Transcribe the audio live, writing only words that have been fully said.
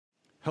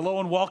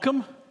Hello and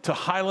welcome to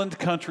Highland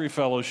Country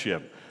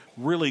Fellowship.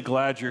 Really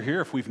glad you're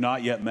here. If we've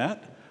not yet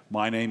met,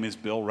 my name is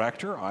Bill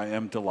Rector. I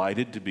am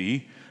delighted to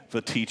be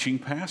the teaching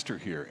pastor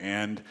here.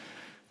 And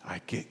I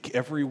get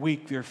every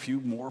week there are a few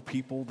more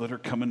people that are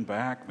coming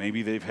back.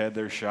 Maybe they've had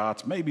their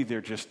shots. Maybe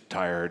they're just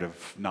tired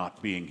of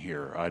not being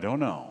here. I don't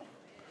know.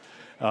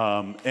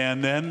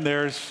 And then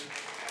there's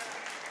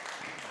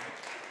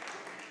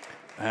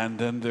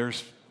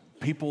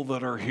people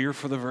that are here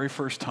for the very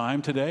first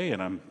time today,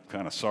 and I'm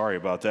kind of sorry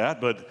about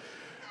that, but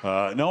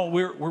no,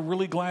 we're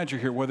really glad you're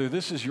here, whether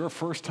this is your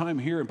first time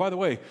here. And by the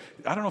way,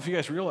 I don't know if you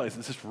guys realize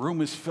this room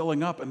is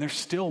filling up, and there's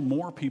still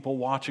more people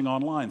watching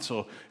online.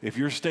 So if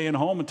you're staying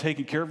home and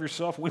taking care of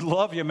yourself, we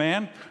love you,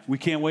 man. We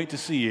can't wait to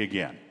see you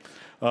again.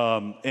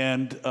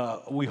 And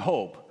we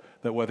hope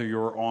that whether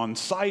you're on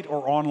site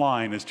or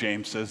online, as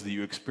James says, that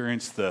you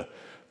experience the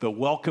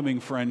welcoming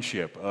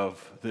friendship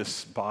of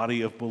this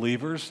body of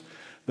believers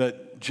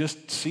that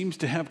just seems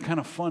to have kind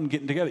of fun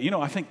getting together. You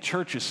know, I think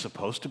church is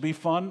supposed to be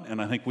fun,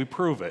 and I think we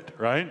prove it,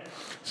 right?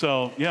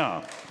 So,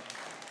 yeah.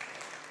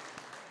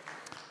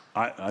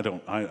 I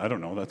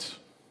don't know.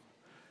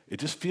 It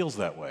just feels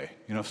that way.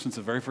 You know, since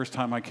the very first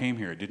time I came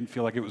here, it didn't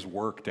feel like it was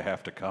work to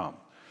have to come.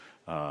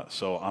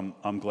 So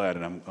I'm glad,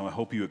 and I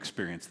hope you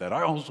experience that.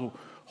 I also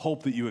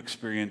hope that you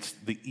experience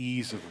the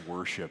ease of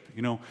worship.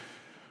 You know,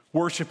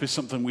 worship is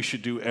something we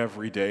should do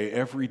every day.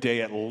 Every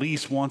day, at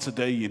least once a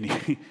day,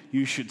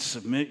 you should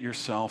submit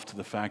yourself to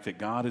the fact that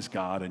God is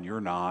God and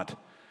you're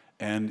not.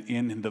 And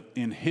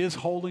in His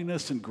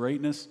holiness and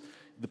greatness,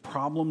 the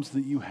problems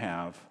that you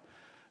have,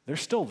 they're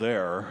still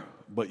there,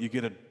 but you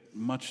get a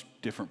much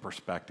different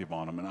perspective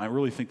on them. And I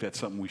really think that's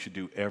something we should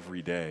do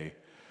every day.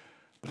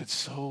 But it's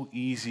so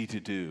easy to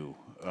do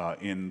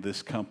in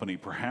this company.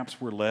 Perhaps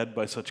we're led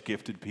by such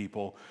gifted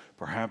people,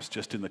 perhaps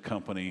just in the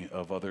company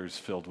of others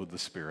filled with the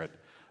Spirit.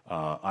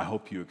 I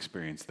hope you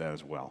experience that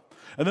as well.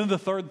 And then the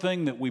third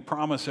thing that we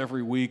promise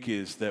every week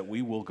is that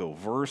we will go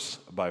verse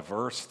by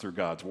verse through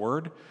God's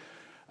Word,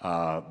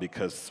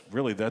 because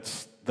really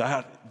this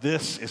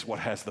is what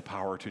has the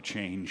power to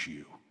change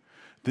you.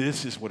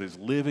 This is what is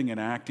living and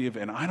active,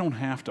 and I don't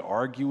have to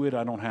argue it.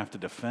 I don't have to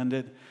defend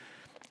it.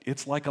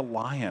 It's like a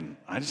lion.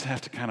 I just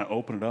have to kind of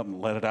open it up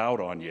and let it out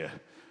on you,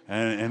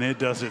 and it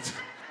does its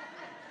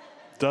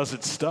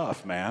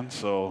stuff, man.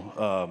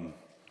 So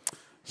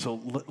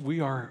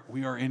we are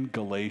in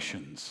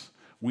Galatians.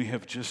 We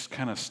have just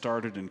kind of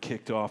started and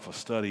kicked off a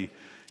study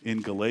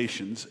in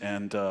Galatians,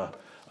 and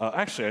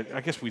actually,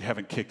 I guess we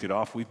haven't kicked it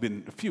off. We've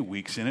been a few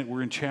weeks in it.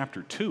 We're in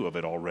chapter 2 of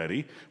it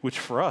already, which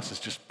for us is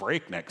just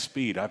breakneck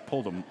speed. I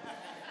pulled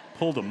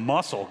a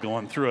muscle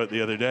going through it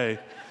the other day.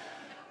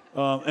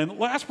 And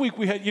last week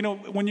we had, you know,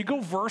 when you go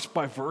verse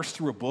by verse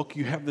through a book,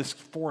 you have this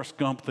Forrest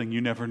Gump thing.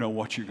 You never know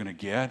what you're going to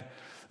get.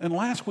 And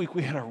last week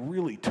we had a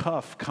really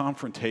tough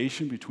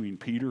confrontation between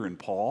Peter and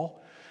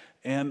Paul.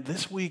 And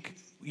this week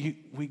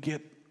we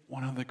get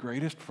one of the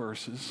greatest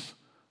verses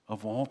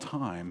of all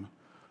time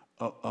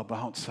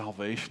about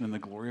salvation and the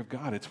glory of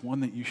God. It's one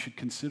that you should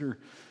consider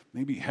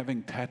maybe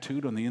having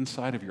tattooed on the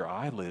inside of your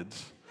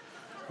eyelids.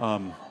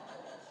 And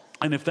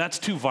if that's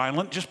too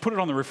violent, just put it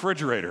on the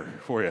refrigerator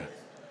for you.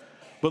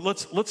 But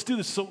let's do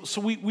this. So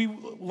we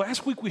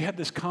last week we had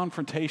this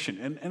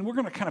confrontation, and we're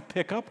going to kind of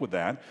pick up with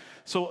that.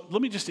 So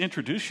let me just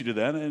introduce you to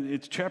that. And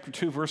it's chapter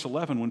 2, verse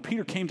 11. When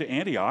Peter came to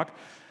Antioch,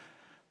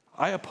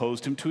 I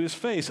opposed him to his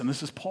face. And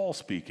this is Paul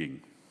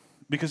speaking,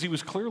 because he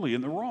was clearly in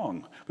the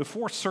wrong.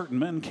 Before certain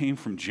men came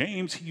from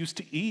James, he used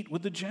to eat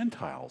with the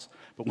Gentiles.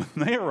 But when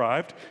they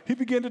arrived, he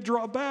began to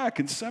draw back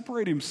and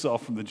separate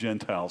himself from the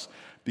Gentiles,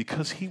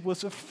 because he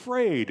was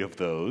afraid of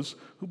those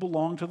who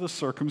belonged to the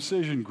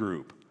circumcision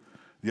group.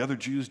 The other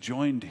Jews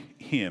joined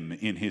him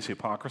in his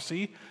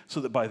hypocrisy, so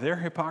that by their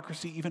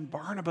hypocrisy even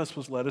Barnabas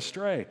was led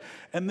astray.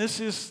 And this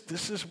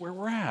is where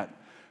we're at.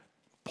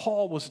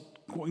 Paul was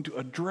going to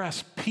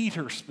address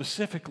Peter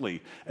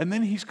specifically, and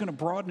then he's going to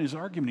broaden his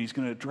argument. He's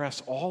going to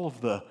address all of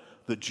the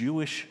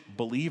Jewish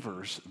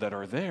believers that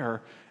are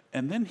there,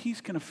 and then he's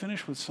going to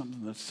finish with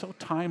something that's so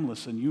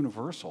timeless and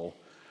universal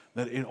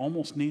that it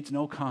almost needs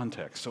no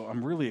context. So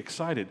I'm really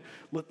excited.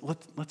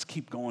 Let's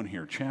keep going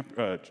here.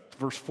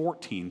 Verse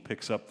 14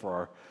 picks up for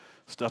our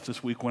stuff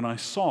this week. When I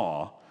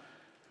saw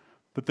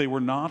that they were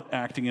not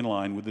acting in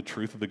line with the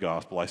truth of the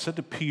gospel, I said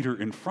to Peter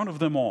in front of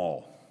them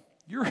all,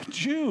 "You're a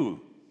Jew,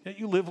 yet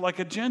you live like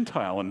a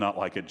Gentile and not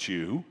like a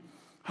Jew.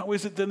 How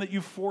is it then that you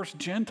force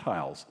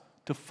Gentiles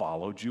to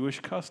follow Jewish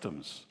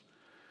customs?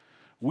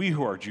 We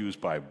who are Jews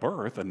by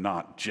birth and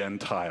not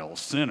Gentile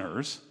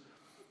sinners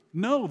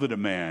know that a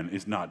man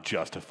is not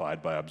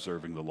justified by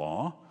observing the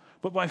law,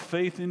 but by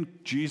faith in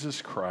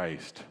Jesus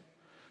Christ.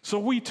 So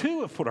we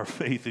too have put our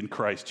faith in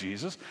Christ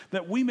Jesus,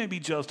 that we may be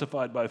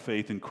justified by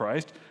faith in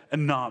Christ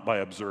and not by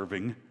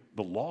observing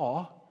the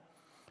law.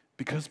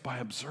 Because by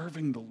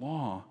observing the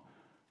law,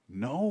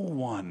 no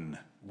one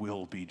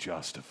will be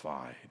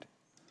justified.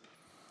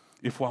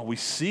 If while we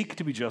seek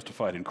to be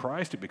justified in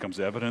Christ, it becomes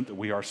evident that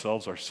we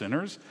ourselves are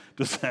sinners,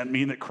 does that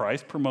mean that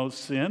Christ promotes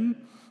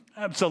sin?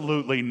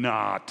 Absolutely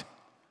not.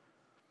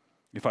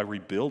 If I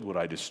rebuild what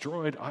I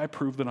destroyed, I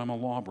prove that I'm a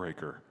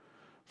lawbreaker.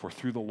 For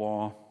through the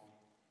law,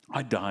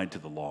 I died to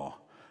the law,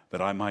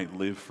 that I might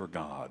live for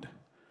God.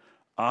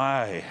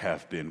 I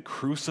have been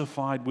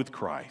crucified with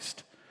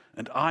Christ,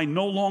 and I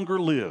no longer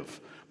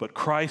live, but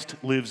Christ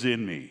lives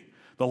in me.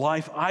 The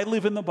life I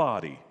live in the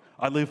body,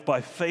 I live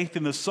by faith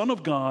in the Son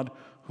of God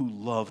who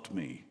loved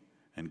me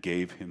and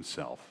gave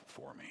himself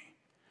for me.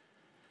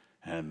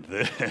 And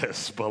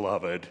this,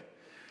 beloved,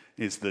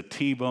 is the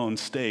T-bone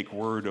steak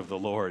word of the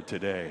Lord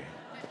today.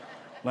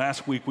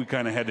 Last week we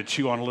kind of had to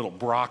chew on a little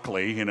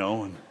broccoli,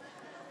 and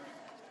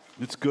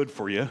it's good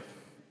for you,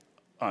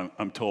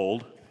 I'm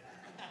told.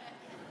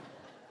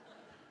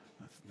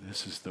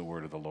 This is the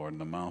word of the Lord,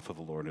 and the mouth of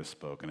the Lord has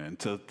spoken. And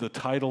the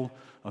title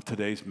of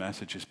today's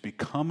message is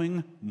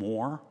Becoming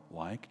More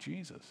Like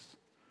Jesus.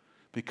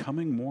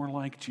 Becoming more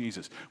like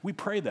Jesus. We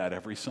pray that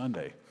every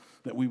Sunday,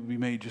 that we would be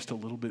made just a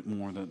little bit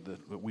more,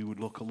 that we would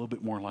look a little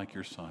bit more like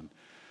your Son.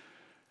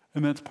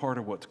 And that's part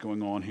of what's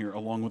going on here,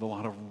 along with a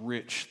lot of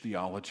rich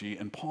theology.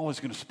 And Paul is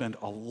going to spend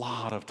a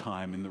lot of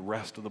time in the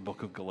rest of the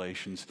book of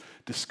Galatians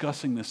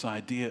discussing this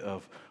idea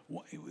of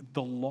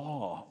the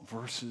law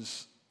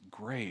versus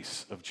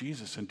grace of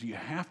Jesus. And do you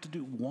have to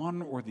do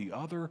one or the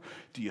other?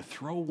 Do you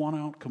throw one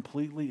out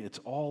completely? It's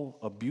all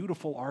a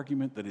beautiful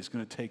argument that is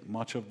going to take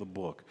much of the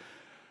book.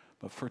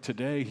 But for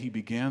today, he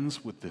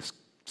begins with this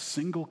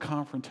single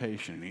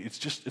confrontation.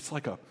 It's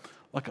like a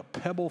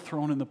pebble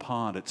thrown in the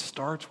pond. It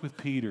starts with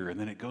Peter, and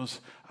then it goes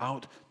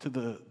out to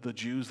the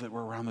Jews that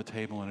were around the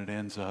table, and it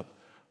ends up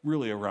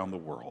really around the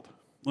world.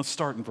 Let's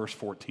start in verse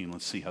 14.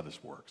 Let's see how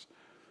this works.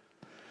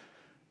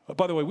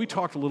 By the way, we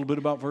talked a little bit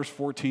about verse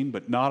 14,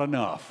 but not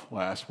enough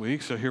last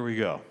week, so here we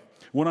go.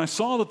 When I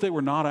saw that they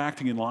were not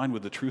acting in line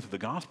with the truth of the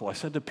gospel, I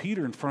said to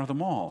Peter in front of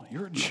them all,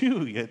 "You're a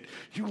Jew, yet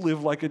you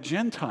live like a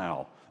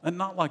Gentile and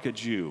not like a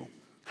Jew.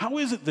 How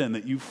is it then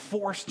that you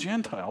force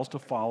Gentiles to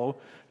follow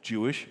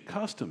Jewish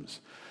customs?"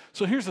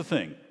 So here's the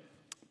thing.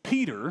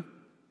 Peter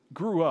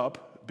grew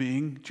up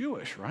being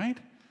Jewish, right?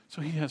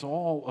 So he has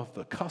all of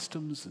the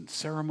customs and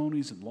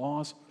ceremonies and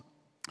laws.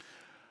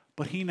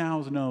 But he now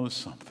knows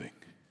something.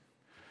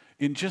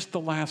 In just the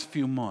last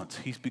few months,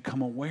 he's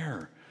become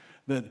aware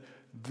that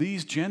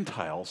these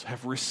Gentiles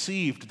have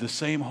received the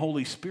same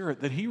Holy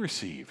Spirit that he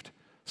received.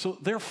 So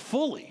they're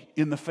fully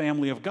in the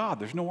family of God.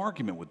 There's no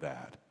argument with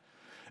that.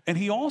 And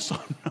he also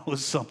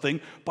knows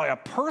something by a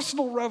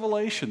personal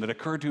revelation that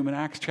occurred to him in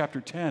Acts chapter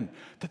 10,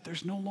 that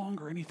there's no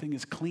longer anything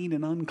as clean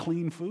and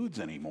unclean foods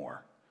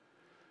anymore.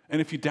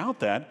 And if you doubt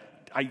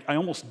that, I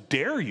almost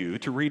dare you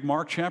to read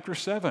Mark chapter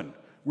 7,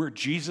 where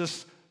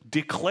Jesus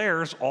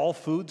declares all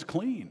foods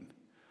clean.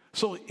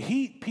 So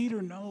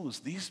Peter knows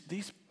these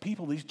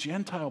people, these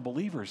Gentile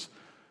believers,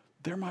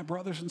 they're my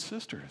brothers and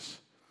sisters.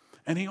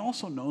 And he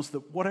also knows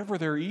that whatever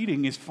they're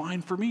eating is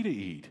fine for me to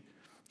eat.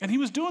 And he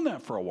was doing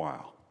that for a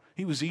while.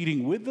 He was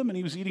eating with them, and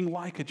he was eating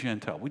like a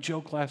Gentile. We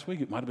joked last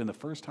week it might have been the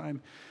first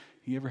time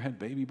he ever had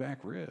baby back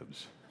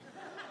ribs.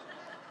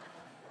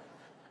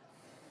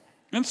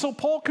 And so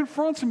Paul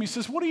confronts him. He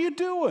says, "What are you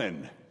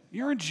doing?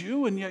 You're a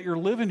Jew, and yet you're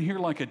living here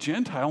like a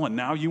Gentile, and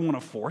now you want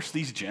to force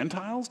these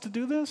Gentiles to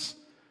do this?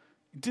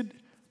 Did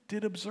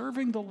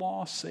observing the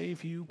law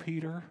save you,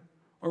 Peter,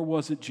 or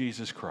was it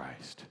Jesus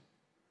Christ?"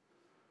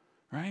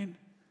 Right?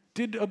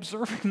 Did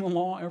observing the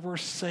law ever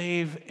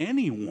save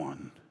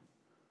anyone?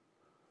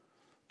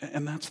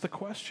 And that's the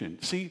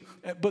question. See,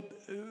 but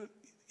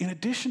in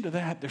addition to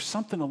that, there's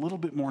something a little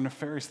bit more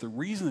nefarious. The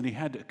reason that he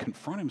had to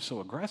confront him so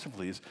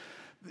aggressively is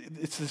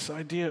it's this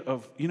idea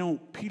of,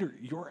 Peter,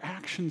 your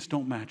actions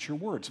don't match your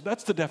words.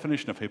 That's the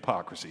definition of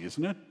hypocrisy,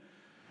 isn't it?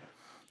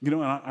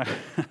 And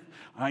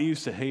I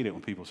used to hate it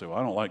when people say, "Well,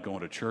 I don't like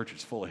going to church.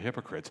 It's full of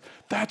hypocrites."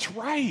 That's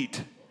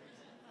right.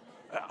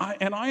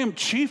 And I am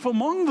chief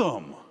among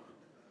them.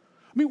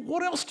 I mean,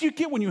 what else do you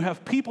get when you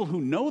have people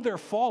who know they're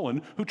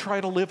fallen, who try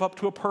to live up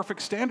to a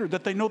perfect standard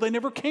that they know they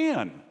never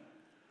can?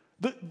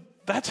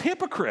 That's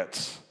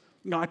hypocrites.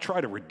 I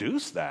try to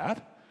reduce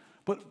that,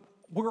 but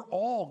we're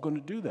all going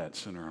to do that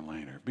sooner or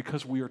later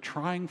because we are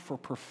trying for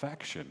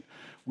perfection.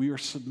 We are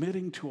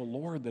submitting to a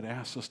Lord that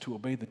asks us to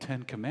obey the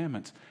 10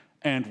 Commandments,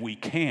 and we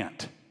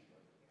can't.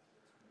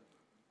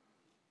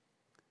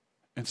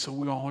 And so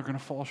we all are going to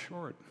fall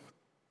short.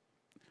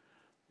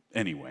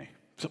 Anyway,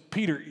 so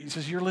Peter, he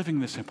says, you're living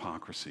this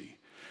hypocrisy.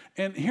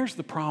 And here's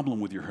the problem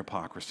with your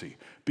hypocrisy.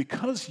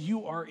 Because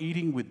you are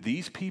eating with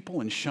these people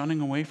and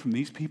shunning away from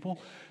these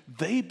people,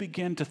 they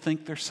begin to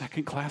think they're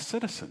second-class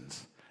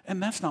citizens.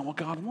 And that's not what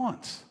God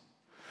wants.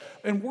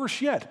 And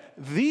worse yet,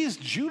 these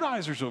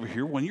Judaizers over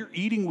here, when you're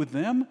eating with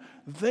them,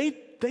 they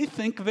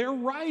think they're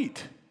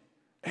right.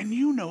 And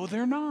you know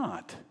they're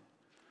not.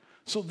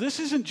 So this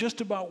isn't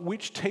just about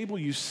which table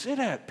you sit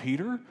at,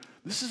 Peter.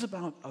 This is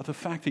about the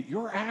fact that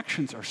your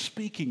actions are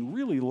speaking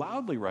really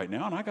loudly right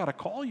now, and I got to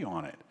call you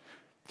on it.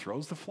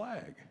 Throws the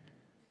flag.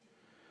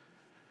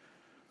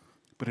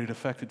 But it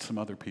affected some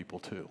other people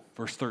too.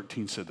 Verse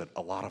 13 said that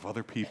a lot of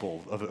other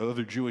people,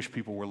 other Jewish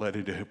people were led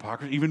into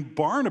hypocrisy. Even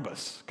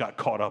Barnabas got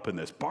caught up in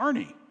this.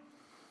 Barney.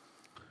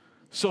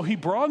 So he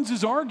broadens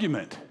his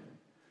argument.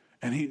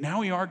 And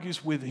now he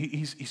argues with,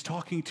 he's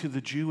talking to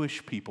the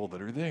Jewish people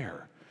that are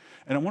there.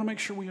 And I want to make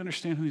sure we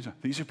understand who these are.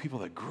 These are people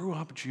that grew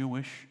up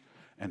Jewish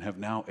and have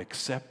now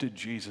accepted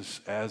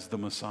Jesus as the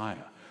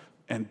Messiah.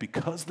 And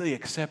because they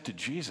accepted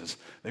Jesus,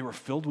 they were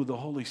filled with the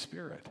Holy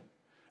Spirit.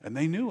 And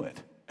they knew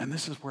it. And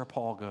this is where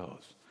Paul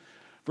goes.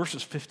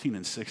 Verses 15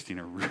 and 16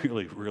 are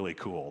really, really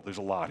cool. There's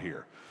a lot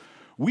here.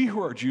 We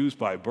who are Jews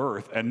by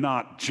birth and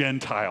not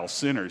Gentile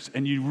sinners,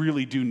 and you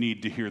really do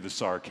need to hear the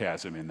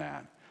sarcasm in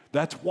that.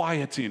 That's why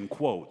it's in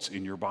quotes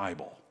in your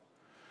Bible.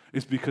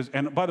 It's because,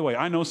 and by the way,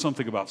 I know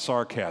something about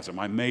sarcasm.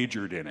 I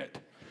majored in it,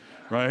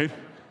 right?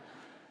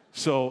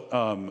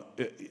 So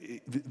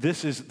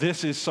this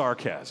is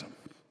sarcasm.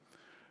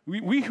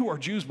 We who are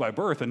Jews by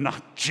birth and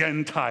not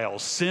Gentile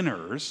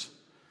sinners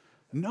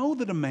know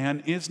that a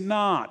man is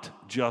not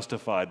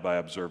justified by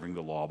observing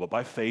the law, but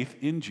by faith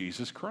in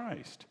Jesus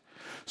Christ.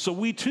 So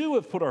we too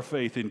have put our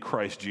faith in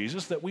Christ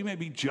Jesus, that we may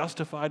be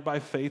justified by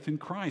faith in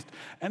Christ,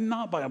 and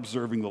not by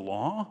observing the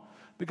law,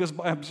 because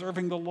by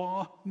observing the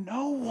law,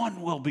 no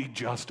one will be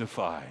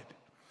justified.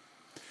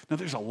 Now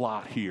there's a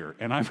lot here,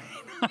 and I mean,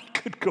 I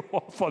could go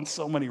off on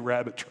so many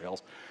rabbit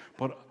trails,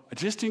 but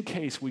just in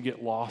case we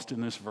get lost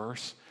in this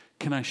verse,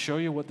 can I show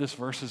you what this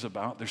verse is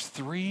about? There's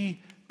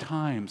 3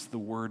 times the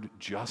word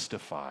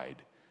justified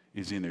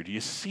is in there. Do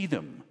you see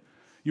them?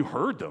 You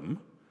heard them,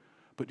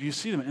 but do you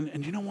see them?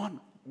 And you know what?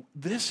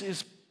 This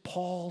is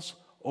Paul's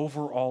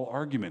overall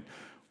argument.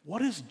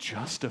 What does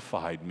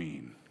justified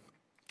mean?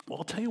 Well,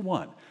 I'll tell you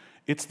what.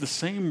 It's the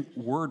same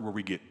word where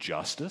we get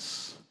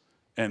justice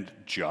and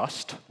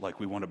just, like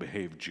we want to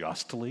behave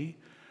justly,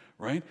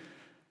 right?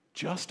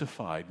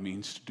 Justified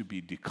means to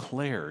be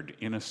declared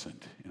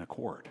innocent in a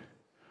court.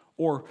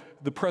 Or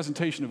the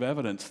presentation of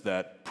evidence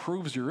that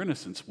proves your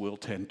innocence will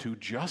tend to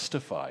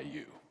justify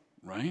you,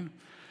 right?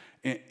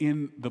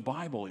 In the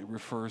Bible, it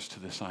refers to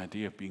this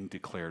idea of being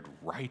declared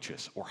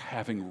righteous or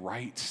having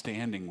right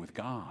standing with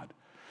God.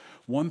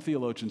 One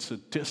theologian said,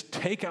 just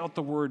take out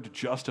the word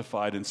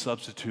justified and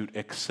substitute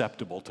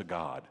acceptable to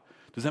God.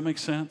 Does that make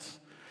sense?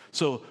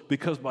 So,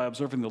 because by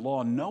observing the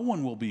law, no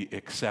one will be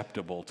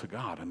acceptable to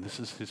God. And this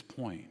is his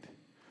point.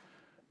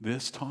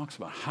 This talks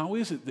about how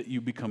is it that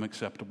you become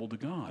acceptable to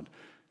God?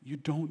 You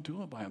don't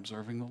do it by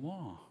observing the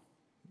law.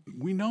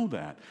 We know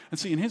that. And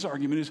see, and his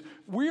argument is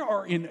we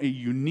are in a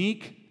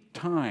unique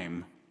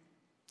time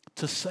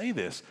to say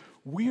this.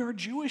 We are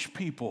Jewish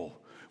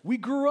people. We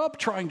grew up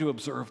trying to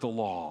observe the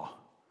law.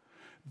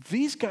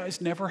 These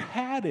guys never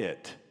had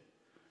it.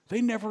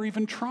 They never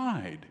even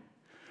tried.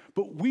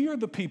 But we are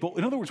the people,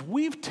 in other words,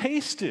 we've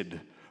tasted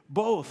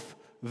both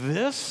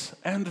this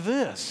and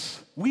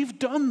this. We've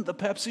done the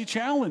Pepsi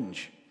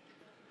challenge.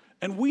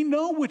 And we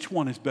know which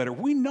one is better.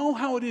 We know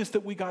how it is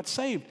that we got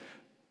saved.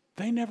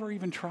 They never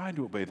even tried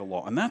to obey the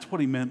law. And that's what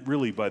he meant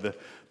really by the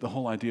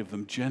whole idea of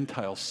them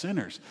Gentile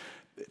sinners.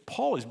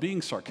 Paul is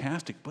being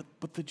sarcastic,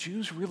 but the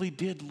Jews really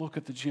did look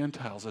at the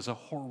Gentiles as a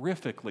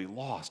horrifically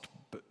lost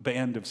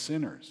band of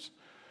sinners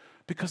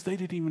because they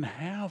didn't even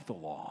have the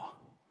law.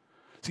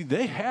 See,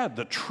 they had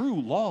the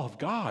true law of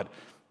God,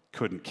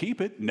 couldn't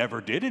keep it,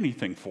 never did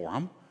anything for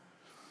them.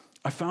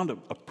 I found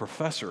a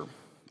professor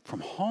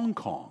from Hong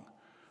Kong,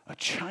 a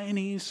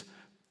Chinese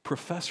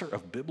professor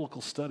of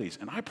biblical studies,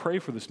 and I pray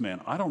for this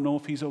man. I don't know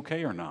if he's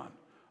okay or not.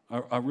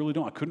 I really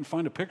don't. I couldn't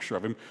find a picture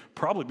of him,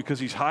 probably because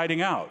he's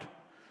hiding out.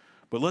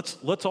 But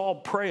let's all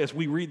pray as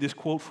we read this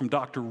quote from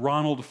Dr.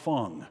 Ronald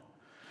Fung.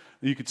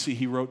 You could see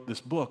he wrote this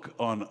book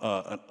on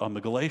the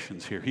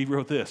Galatians here. He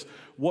wrote this: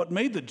 what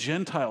made the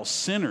Gentiles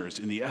sinners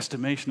in the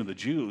estimation of the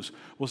Jews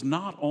was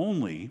not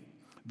only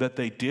that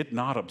they did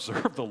not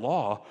observe the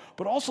law,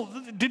 but also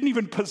that they didn't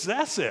even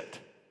possess it,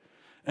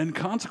 and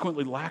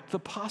consequently lacked the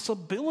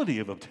possibility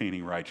of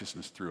obtaining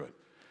righteousness through it.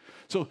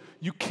 So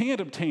you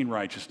can't obtain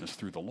righteousness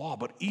through the law,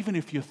 but even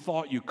if you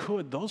thought you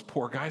could, those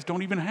poor guys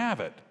don't even have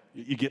it.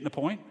 You getting the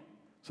point?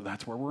 So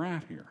that's where we're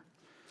at here.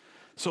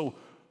 So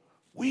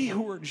we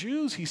who are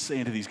Jews, he's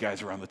saying to these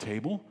guys around the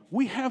table,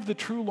 we have the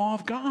true law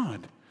of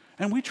God,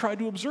 and we tried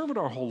to observe it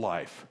our whole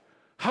life.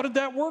 How did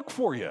that work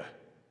for you?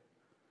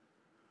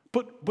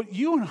 But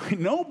you and I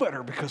know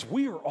better because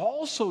we are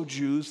also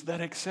Jews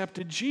that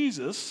accepted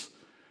Jesus,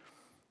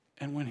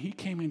 and when he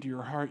came into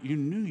your heart, you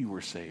knew you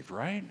were saved,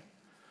 right?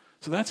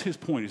 So that's his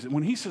point, is that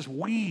when he says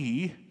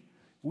we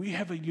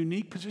have a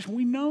unique position.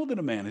 We know that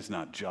a man is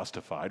not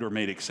justified or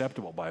made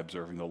acceptable by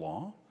observing the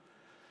law.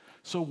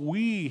 So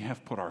we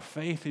have put our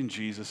faith in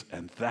Jesus,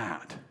 and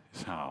that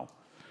is how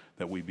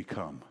that we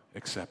become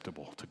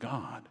acceptable to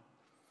God.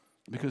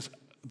 Because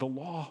the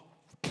law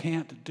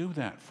can't do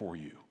that for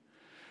you.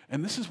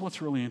 And this is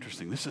what's really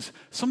interesting.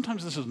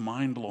 Sometimes this is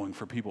mind-blowing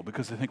for people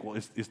because they think, well,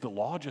 is the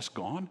law just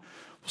gone?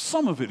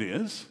 Some of it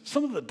is.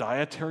 Some of the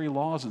dietary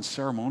laws and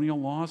ceremonial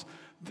laws,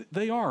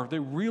 they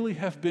really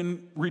have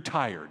been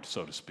retired,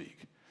 so to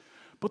speak.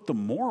 But the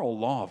moral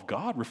law of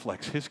God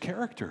reflects his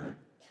character.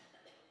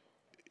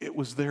 It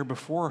was there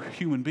before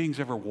human beings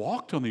ever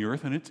walked on the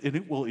earth, and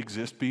it will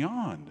exist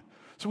beyond.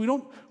 So we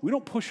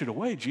don't push it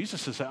away.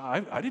 Jesus says,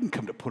 I didn't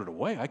come to put it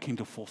away. I came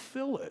to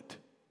fulfill it.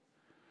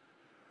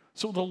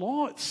 So the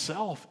law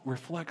itself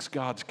reflects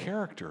God's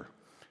character,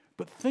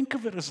 but think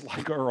of it as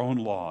like our own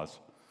laws.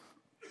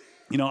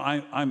 You know,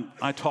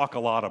 I talk a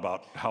lot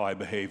about how I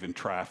behave in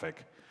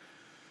traffic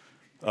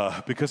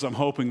because I'm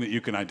hoping that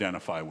you can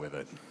identify with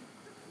it.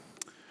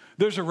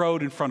 There's a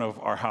road in front of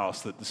our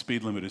house that the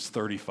speed limit is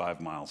 35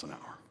 miles an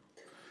hour.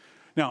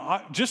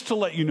 Now, just to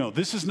let you know,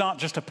 this is not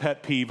just a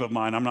pet peeve of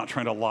mine. I'm not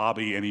trying to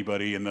lobby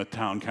anybody in the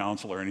town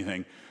council or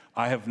anything.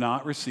 I have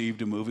not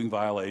received a moving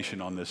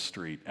violation on this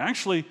street.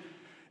 Actually,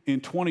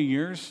 in 20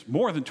 years,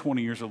 more than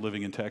 20 years of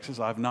living in Texas,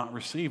 I've not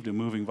received a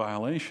moving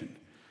violation.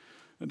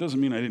 That doesn't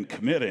mean I didn't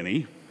commit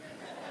any.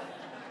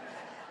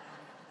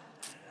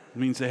 It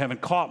means they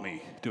haven't caught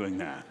me doing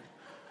that.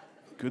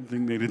 Good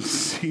thing they didn't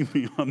see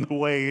me on the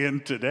way in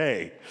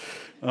today.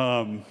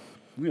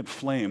 We had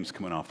flames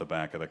coming off the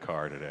back of the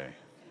car today.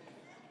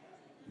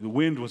 The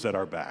wind was at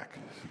our back.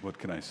 What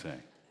can I say?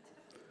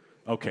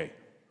 Okay,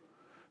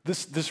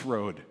 this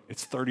road,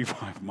 it's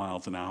 35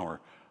 miles an hour.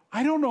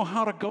 I don't know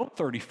how to go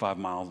 35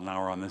 miles an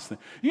hour on this thing.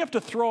 You have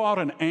to throw out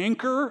an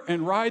anchor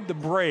and ride the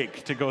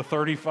brake to go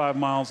 35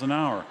 miles an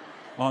hour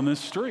on this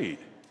street,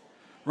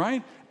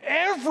 right?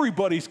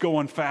 Everybody's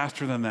going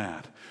faster than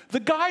that. The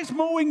guys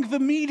mowing the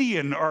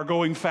median are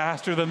going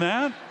faster than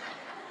that,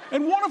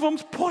 and one of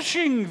them's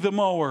pushing the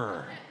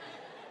mower.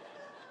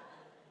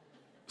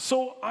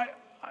 So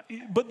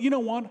but you know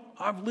what?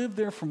 I've lived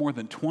there for more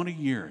than 20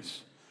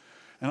 years,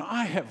 and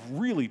I have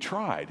really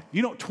tried.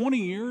 20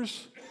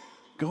 years?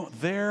 Go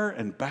there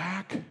and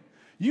back.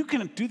 You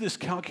can do this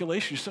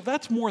calculation yourself.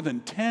 That's more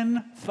than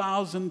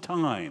 10,000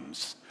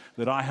 times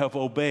that I have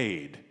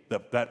obeyed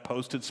that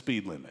posted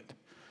speed limit.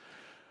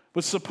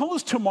 But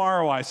suppose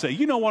tomorrow I say,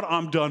 you know what,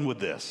 I'm done with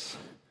this.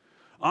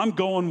 I'm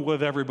going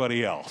with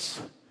everybody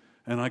else.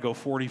 And I go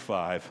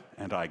 45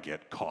 and I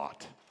get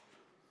caught.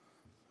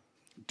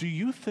 Do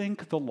you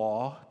think the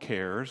law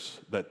cares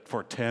that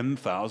for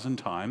 10,000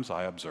 times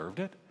I observed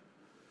it?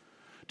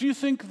 Do you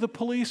think the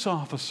police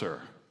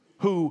officer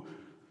who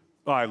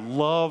I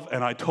love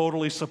and I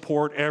totally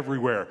support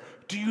everywhere,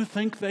 do you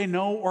think they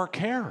know or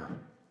care?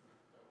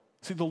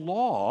 See, the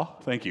law,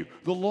 thank you,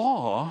 the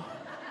law,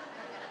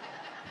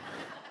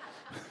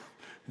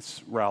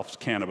 it's Ralph's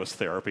cannabis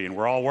therapy, and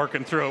we're all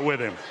working through it with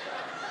him.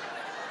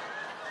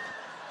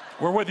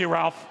 We're with you,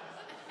 Ralph.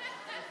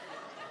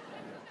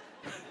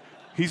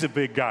 He's a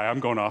big guy. I'm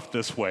going off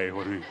this way.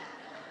 I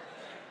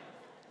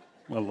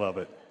love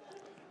it.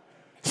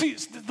 See,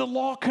 the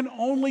law can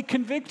only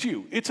convict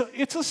you. It's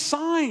a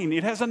sign.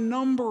 It has a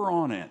number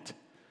on it.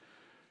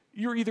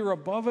 You're either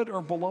above it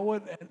or below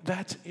it, and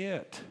that's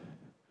it.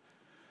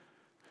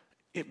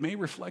 It may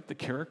reflect the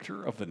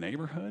character of the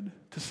neighborhood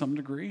to some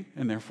degree,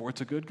 and therefore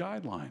it's a good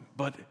guideline.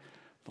 But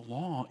the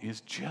law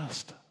is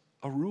just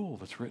a rule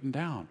that's written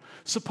down.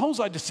 Suppose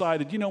I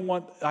decided, you know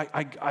what,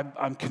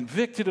 I'm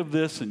convicted of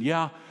this, and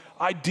yeah,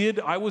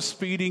 I was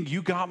speeding.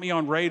 You got me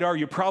on radar.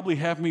 You probably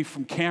have me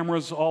from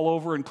cameras all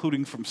over,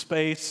 including from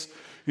space.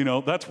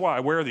 That's why I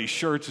wear these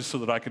shirts, is so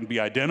that I can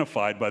be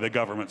identified by the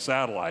government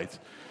satellites.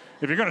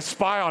 If you're going to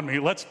spy on me,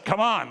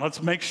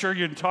 let's make sure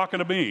you're talking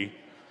to me.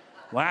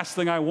 Last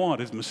thing I want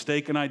is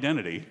mistaken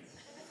identity.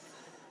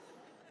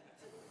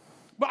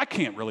 But I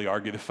can't really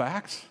argue the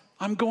facts.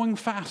 I'm going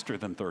faster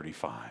than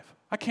 35.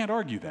 I can't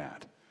argue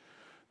that.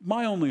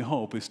 My only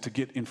hope is to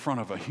get in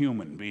front of a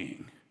human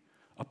being,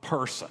 a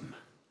person,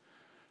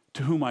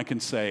 to whom I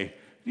can say,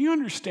 do you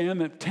understand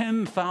that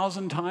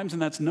 10,000 times,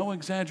 and that's no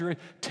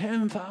exaggeration,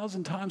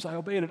 10,000 times I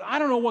obeyed it. I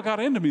don't know what got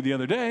into me the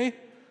other day,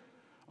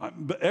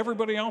 but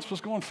everybody else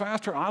was going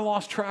faster. I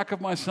lost track of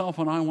myself,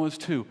 and I was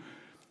too.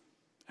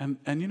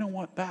 And you know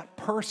what? That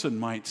person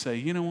might say,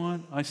 you know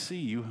what? I see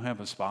you have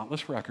a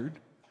spotless record,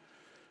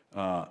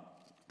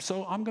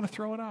 so I'm going to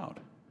throw it out.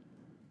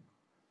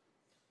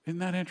 Isn't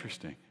that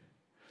interesting?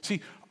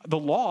 See, the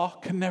law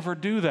can never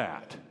do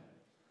that.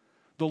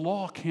 The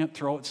law can't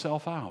throw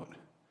itself out.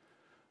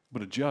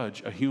 But a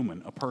judge, a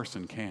human, a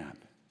person can.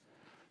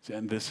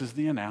 And this is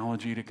the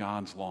analogy to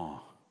God's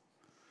law.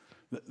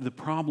 The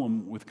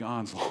problem with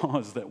God's law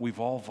is that we've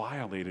all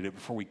violated it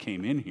before we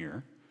came in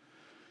here.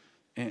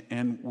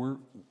 And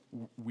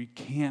we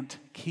can't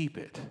keep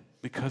it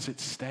because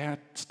its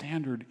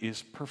standard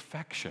is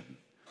perfection.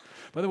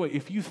 By the way,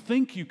 if you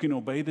think you can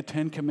obey the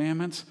 10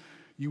 Commandments,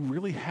 you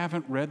really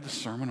haven't read the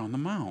Sermon on the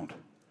Mount.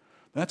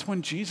 That's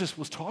when Jesus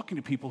was talking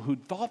to people who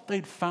thought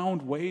they'd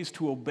found ways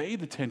to obey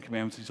the 10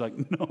 Commandments. He's like,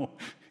 no,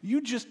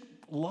 you just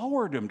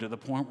lowered them to the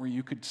point where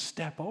you could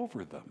step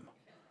over them.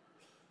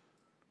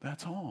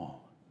 That's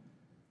all.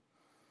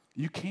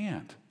 You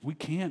can't. We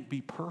can't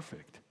be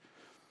perfect.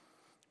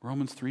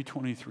 Romans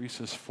 3:23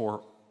 says,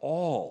 for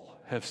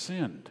all have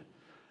sinned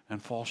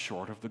and fall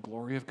short of the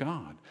glory of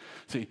God.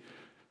 See,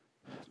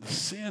 the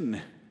sin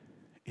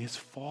is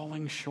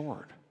falling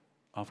short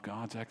of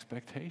God's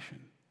expectation.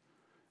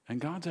 And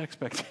God's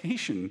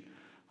expectation,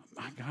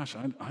 my gosh,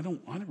 I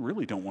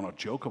really don't want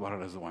to joke about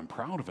it as though I'm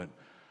proud of it,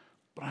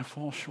 but I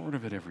fall short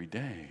of it every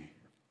day.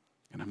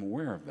 And I'm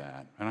aware of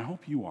that. And I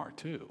hope you are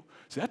too.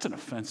 See, that's an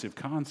offensive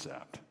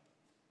concept.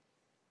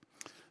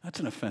 That's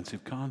an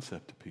offensive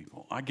concept to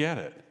people. I get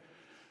it.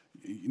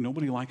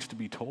 Nobody likes to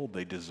be told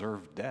they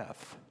deserve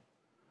death.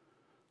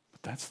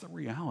 But that's the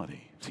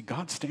reality. See,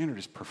 God's standard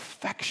is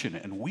perfection,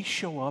 and we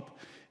show up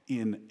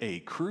in a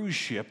cruise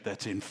ship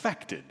that's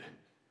infected.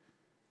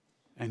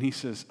 And he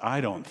says,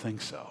 I don't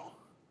think so.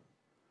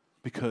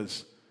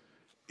 Because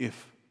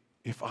if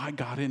I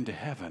got into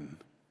heaven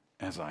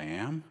as I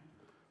am,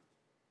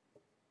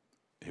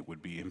 it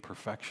would be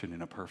imperfection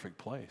in a perfect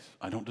place.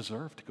 I don't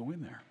deserve to go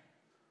in there.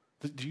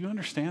 Do you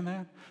understand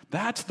that?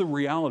 That's the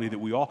reality that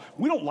we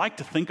don't like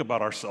to think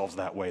about ourselves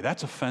that way.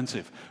 That's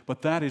offensive.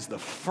 But that is the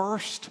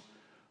first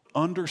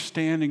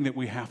understanding that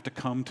we have to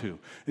come to,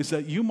 is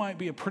that you might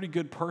be a pretty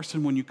good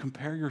person when you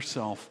compare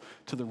yourself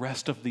to the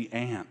rest of the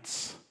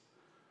ants.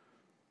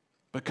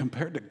 But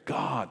compared to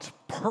God's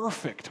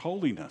perfect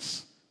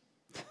holiness,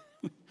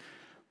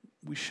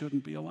 we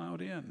shouldn't be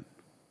allowed in.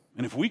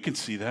 And if we can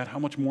see that, how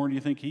much more do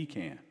you think he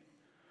can?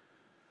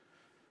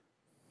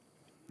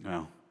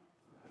 Now,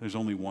 there's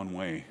only one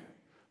way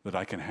that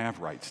I can have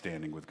right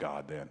standing with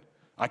God then.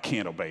 I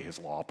can't obey his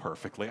law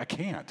perfectly. I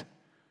can't.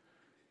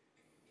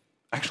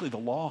 Actually, the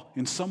law,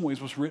 in some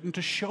ways, was written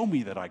to show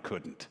me that I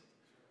couldn't.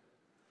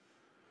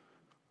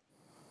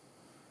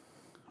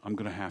 I'm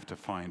going to have to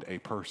find a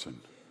person,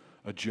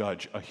 a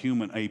judge, a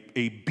human,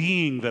 a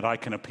being that I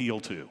can appeal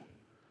to.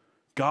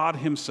 God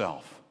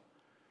himself.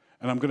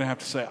 And I'm going to have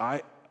to say,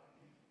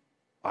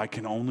 I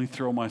can only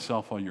throw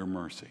myself on your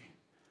mercy.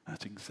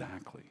 That's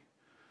exactly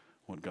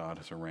what God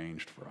has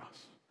arranged for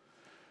us.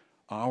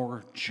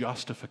 Our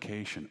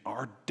justification,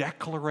 our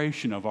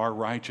declaration of our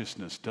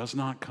righteousness does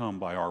not come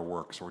by our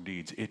works or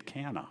deeds. It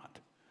cannot.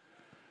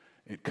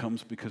 It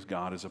comes because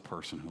God is a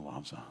person who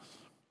loves us.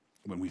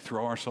 When we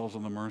throw ourselves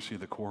on the mercy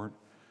of the court,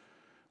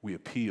 we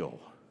appeal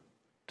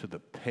to the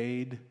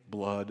paid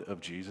blood of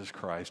Jesus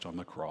Christ on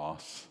the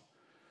cross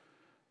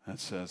that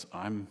says,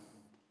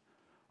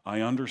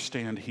 I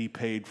understand he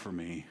paid for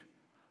me.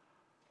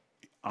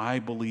 I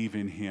believe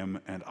in him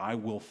and I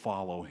will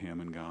follow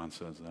him. And God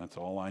says, that's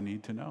all I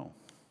need to know.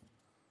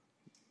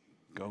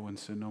 Go and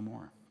sin no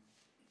more.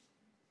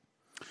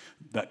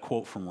 That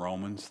quote from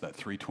Romans, that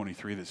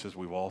 3:23 that says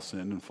we've all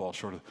sinned and fall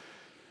short of,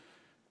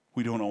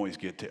 we don't always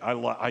get to,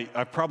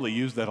 I probably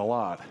use that a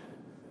lot.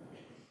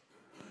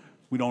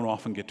 We don't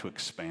often get to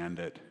expand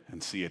it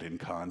and see it in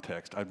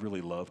context. I'd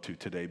really love to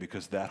today,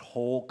 because that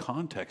whole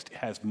context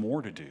has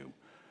more to do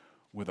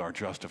with our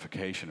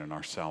justification and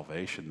our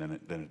salvation than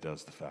it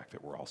does the fact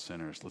that we're all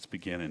sinners. Let's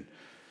begin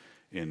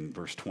in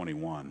verse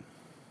 21.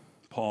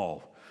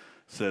 Paul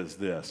says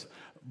this,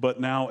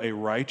 but now a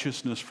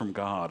righteousness from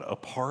God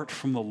apart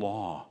from the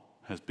law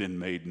has been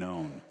made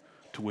known,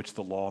 to which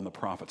the law and the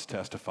prophets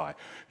testify.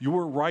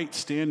 Your right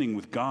standing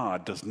with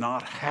God does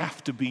not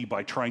have to be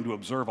by trying to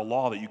observe a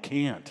law that you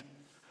can't.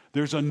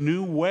 There's a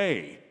new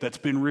way that's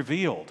been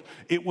revealed.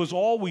 It was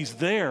always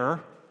there.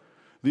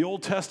 The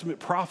Old Testament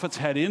prophets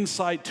had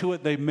insight to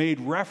it. They made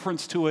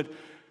reference to it.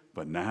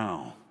 But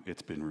now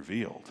it's been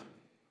revealed.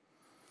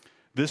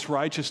 This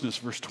righteousness,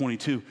 verse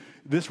 22,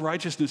 this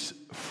righteousness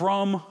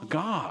from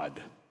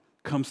God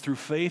comes through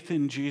faith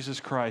in Jesus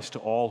Christ to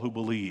all who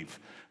believe.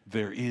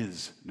 There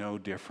is no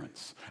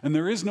difference. And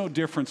there is no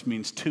difference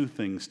means two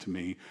things to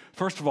me.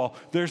 First of all,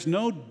 there's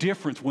no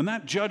difference. When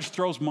that judge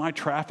throws my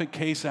traffic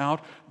case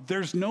out,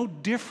 there's no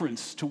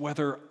difference to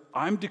whether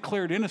I'm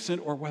declared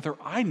innocent or whether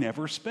I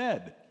never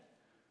sped.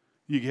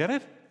 You get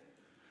it?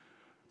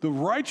 The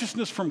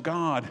righteousness from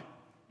God,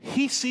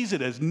 he sees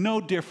it as no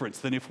difference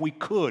than if we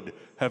could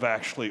have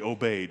actually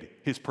obeyed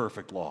his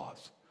perfect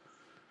laws.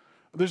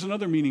 There's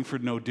another meaning for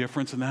no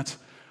difference, and that's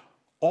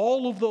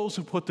all of those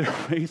who put their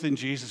faith in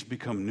Jesus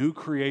become new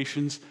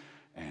creations,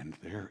 and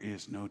there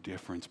is no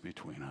difference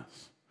between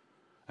us.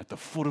 At the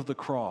foot of the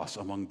cross,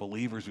 among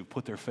believers who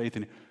put their faith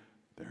in him,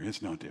 there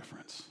is no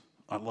difference.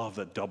 I love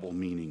that double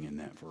meaning in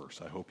that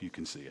verse. I hope you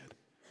can see it.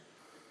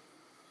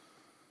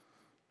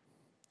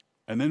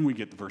 And then we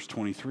get to verse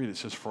 23 that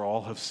says, for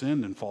all have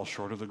sinned and fall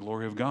short of the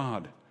glory of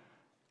God,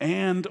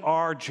 and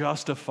are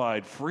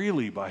justified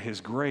freely by his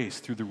grace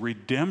through the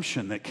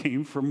redemption that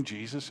came from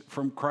Jesus,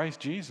 from Christ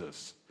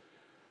Jesus.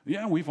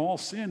 Yeah, we've all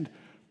sinned,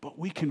 but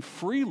we can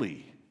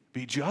freely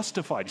be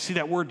justified. You see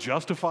that word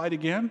justified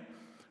again?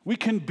 We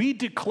can be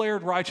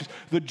declared righteous.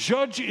 The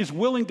judge is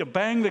willing to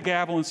bang the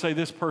gavel and say,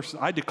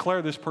 I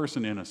declare this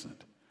person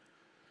innocent.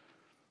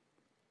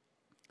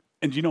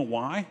 And you know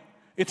why?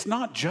 It's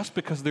not just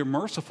because they're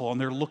merciful and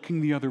they're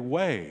looking the other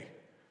way.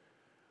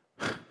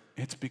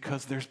 It's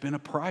because there's been a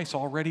price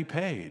already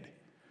paid.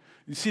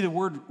 You see the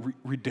word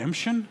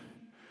redemption?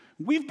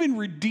 We've been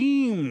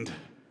redeemed.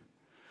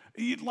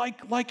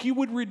 Like you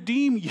would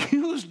redeem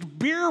used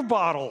beer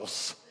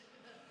bottles.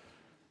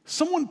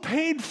 Someone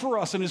paid for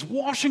us and is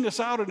washing us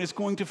out and is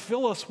going to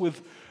fill us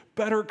with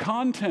better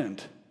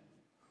content.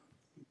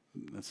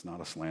 That's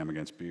not a slam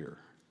against beer.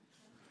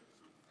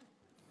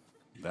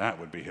 That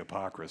would be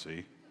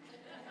hypocrisy.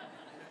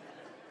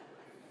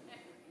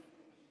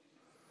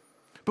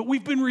 But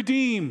we've been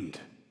redeemed.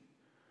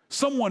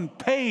 Someone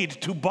paid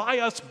to buy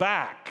us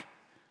back.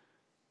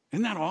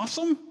 Isn't that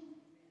awesome?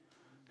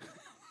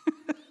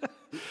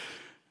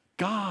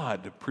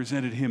 God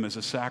presented him as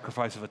a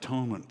sacrifice of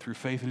atonement through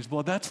faith in his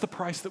blood. That's the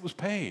price that was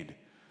paid.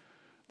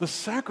 The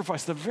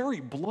sacrifice, the very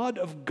blood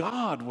of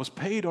God was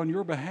paid on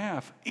your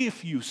behalf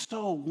if you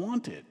so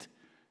want it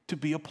to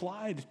be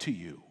applied to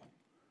you.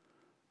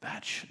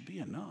 That should be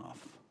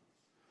enough.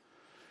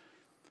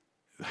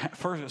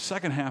 First, the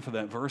second half of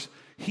that verse,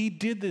 he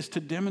did this to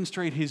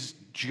demonstrate his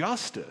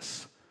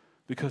justice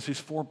because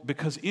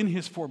in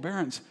his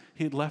forbearance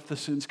he had left the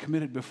sins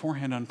committed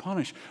beforehand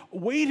unpunished.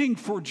 Waiting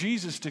for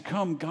Jesus to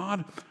come,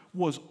 God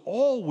was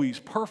always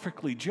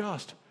perfectly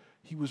just.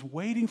 He was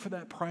waiting for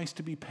that price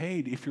to be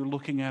paid if you're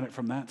looking at it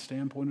from that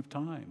standpoint of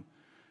time.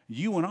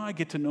 You and I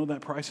get to know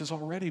that price has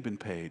already been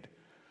paid.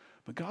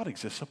 But God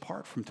exists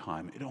apart from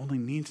time. It only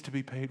needs to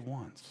be paid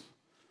once.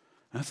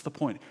 That's the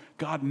point.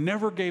 God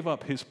never gave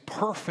up his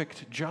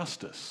perfect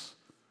justice.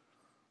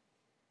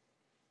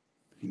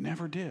 He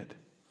never did.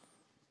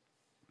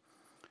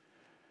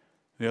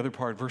 The other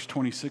part, verse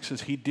 26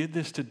 says, he did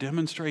this to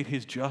demonstrate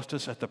his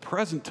justice at the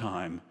present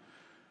time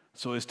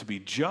so as to be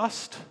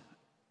just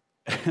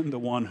and the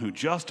one who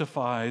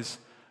justifies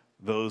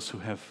those who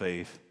have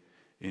faith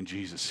in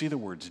Jesus. See the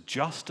words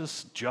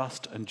justice,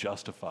 just, and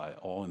justify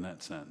all in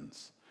that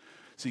sentence.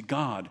 See,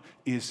 God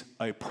is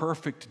a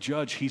perfect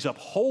judge. He's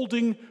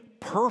upholding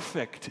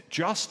perfect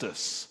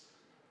justice.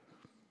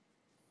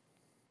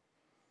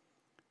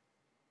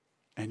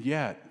 And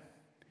yet,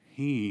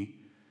 he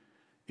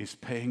is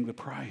paying the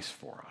price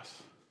for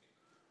us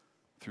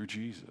through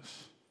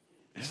Jesus.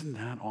 Isn't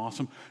that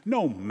awesome?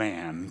 No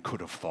man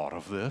could have thought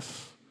of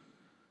this.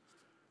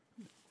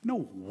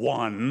 No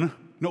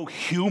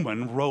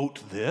human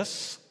wrote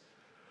this.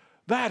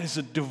 That is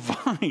a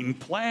divine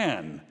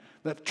plan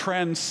that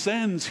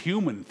transcends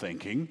human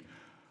thinking.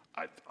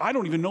 I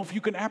don't even know if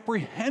you can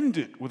apprehend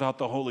it without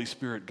the Holy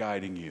Spirit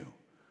guiding you.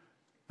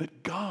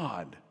 That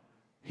God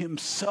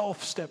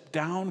himself stepped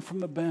down from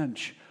the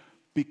bench,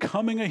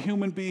 becoming a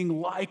human being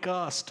like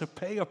us to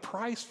pay a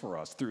price for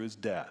us through his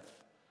death.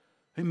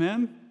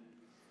 Amen?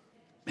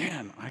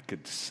 Man, I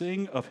could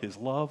sing of his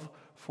love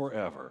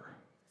forever.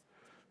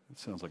 It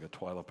sounds like a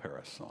Twyla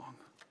Paris song.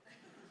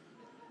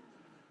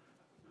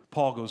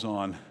 Paul goes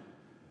on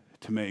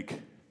to make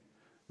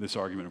this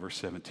argument in verse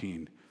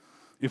 17.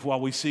 If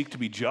while we seek to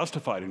be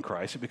justified in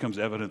Christ, it becomes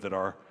evident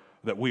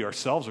that we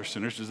ourselves are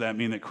sinners, does that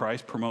mean that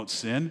Christ promotes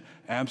sin?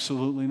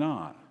 Absolutely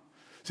not.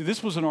 See,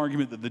 this was an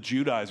argument that the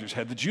Judaizers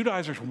had. The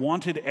Judaizers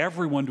wanted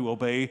everyone to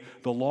obey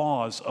the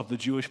laws of the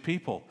Jewish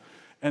people.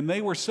 And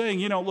they were saying,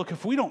 look,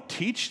 if we don't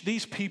teach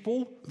these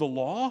people the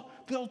law,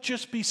 they'll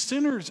just be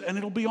sinners and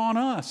it'll be on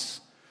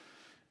us.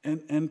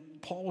 And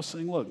Paul was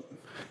saying, look,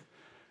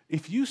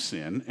 if you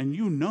sin and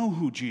you know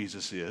who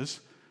Jesus is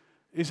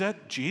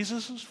that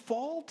Jesus'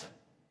 fault?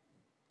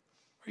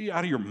 Are you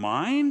out of your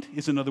mind?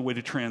 Is another way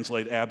to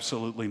translate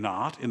absolutely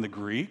not in the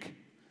Greek.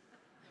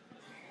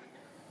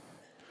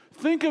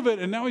 Think of it.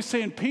 And now he's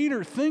saying,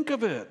 Peter, think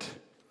of it.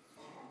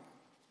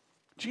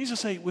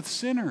 Jesus ate with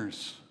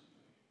sinners.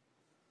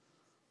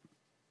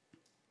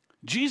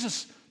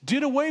 Jesus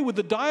did away with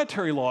the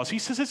dietary laws. He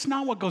says it's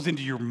not what goes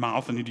into your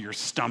mouth and into your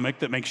stomach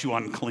that makes you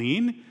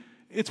unclean.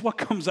 It's what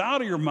comes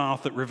out of your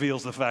mouth that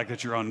reveals the fact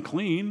that you're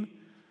unclean.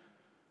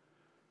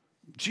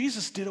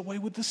 Jesus did away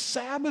with the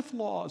Sabbath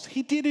laws.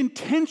 He did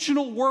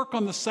intentional work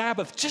on the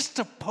Sabbath just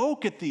to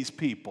poke at these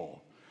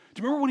people.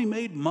 Do you remember when he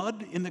made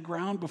mud in the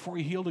ground before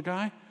he healed a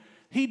guy?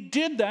 He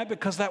did that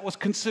because that was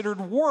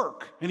considered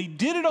work. And he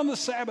did it on the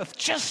Sabbath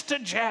just to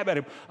jab at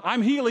him.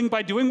 I'm healing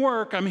by doing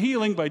work. I'm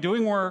healing by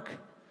doing work.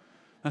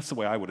 That's the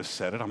way I would have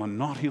said it. I'm a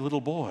naughty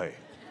little boy.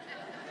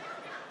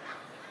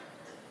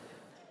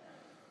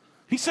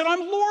 He said, I'm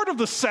Lord of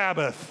the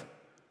Sabbath.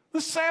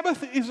 The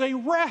Sabbath is a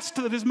rest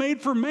that is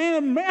made for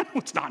man. Man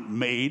was not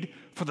made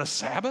for the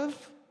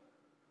Sabbath.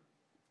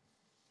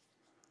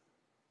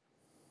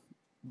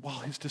 While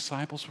his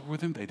disciples were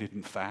with him, they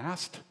didn't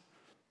fast.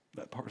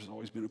 That part has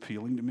always been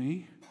appealing to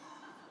me.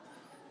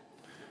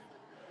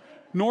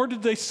 Nor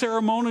did they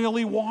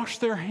ceremonially wash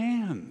their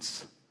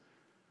hands.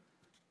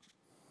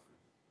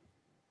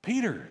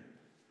 Peter,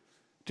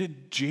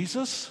 did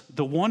Jesus,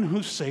 the one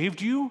who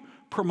saved you,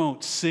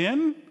 promote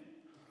sin?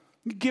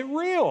 Get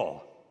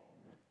real.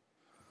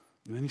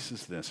 And then he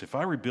says this, if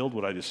I rebuild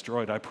what I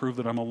destroyed, I prove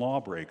that I'm a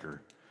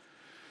lawbreaker.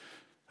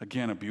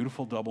 Again, a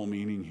beautiful double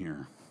meaning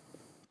here.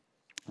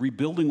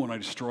 Rebuilding what I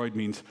destroyed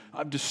means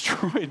I've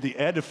destroyed the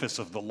edifice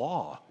of the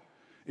law.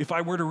 If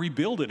I were to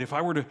rebuild it, if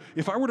I were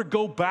to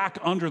go back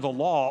under the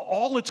law,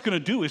 all it's going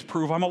to do is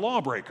prove I'm a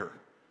lawbreaker.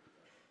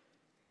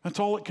 That's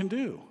all it can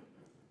do.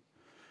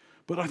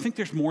 But I think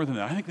there's more than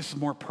that. I think this is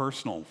more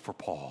personal for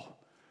Paul.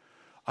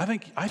 I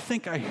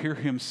think I hear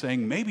him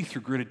saying, maybe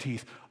through gritted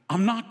teeth,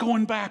 I'm not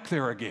going back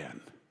there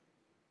again.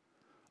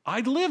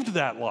 I lived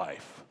that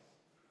life.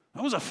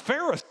 I was a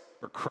Pharisee,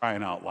 for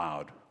crying out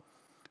loud.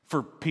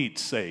 For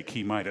Pete's sake,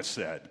 he might have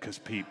said, because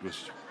Pete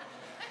was...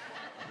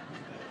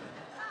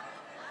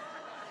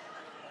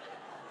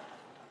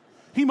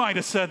 He might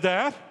have said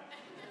that.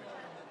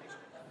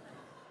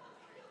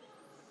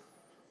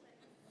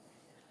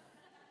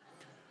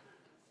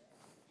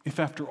 If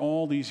after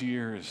all these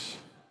years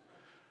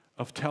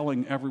of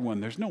telling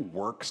everyone there's no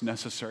works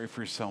necessary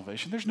for your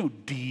salvation. There's no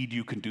deed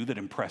you can do that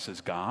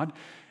impresses God.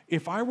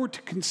 If I were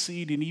to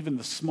concede in even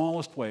the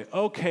smallest way,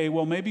 okay,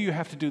 well, maybe you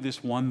have to do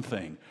this one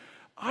thing,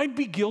 I'd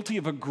be guilty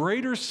of a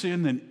greater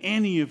sin than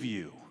any of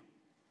you.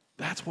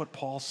 That's what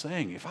Paul's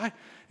saying. If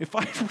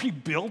I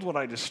rebuild what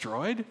I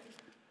destroyed,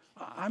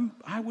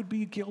 I would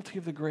be guilty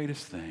of the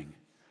greatest thing.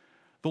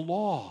 The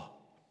law,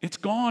 it's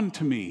gone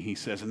to me, he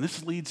says, and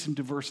this leads him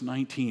to verse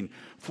 19.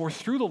 For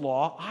through the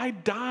law, I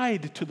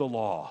died to the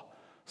law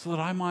so that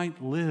I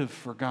might live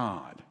for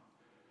God.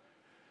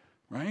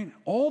 Right?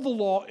 All the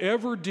law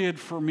ever did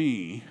for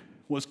me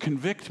was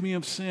convict me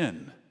of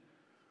sin.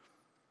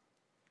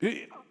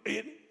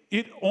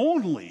 It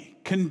only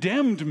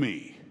condemned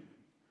me.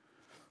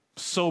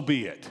 So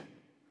be it.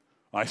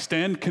 I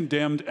stand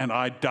condemned and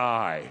I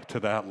die to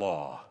that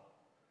law.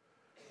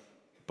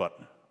 But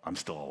I'm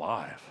still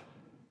alive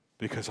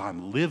because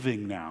I'm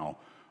living now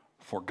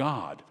for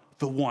God,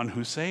 the one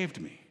who saved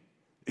me.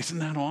 Isn't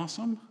that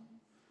awesome?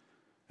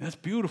 That's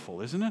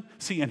beautiful, isn't it?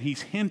 See, and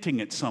he's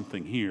hinting at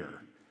something here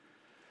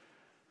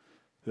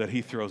that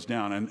he throws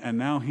down. And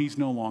now he's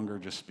no longer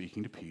just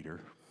speaking to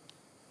Peter.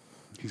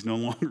 He's no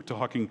longer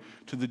talking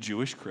to the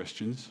Jewish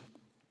Christians.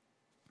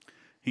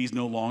 He's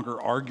no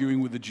longer arguing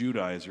with the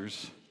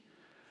Judaizers.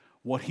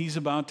 What he's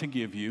about to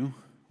give you,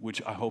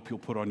 which I hope you'll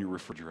put on your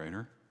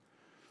refrigerator,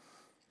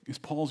 is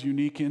Paul's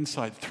unique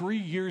insight. 3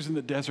 years in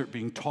the desert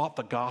being taught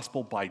the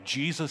gospel by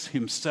Jesus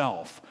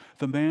himself.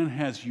 The man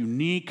has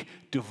unique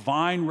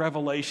divine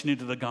revelation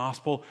into the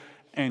gospel,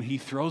 and he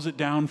throws it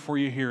down for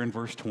you here in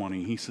verse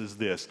 20. He says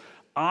this,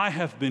 I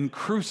have been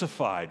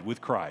crucified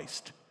with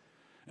Christ,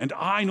 and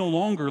I no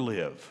longer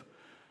live,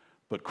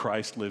 but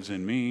Christ lives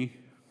in me.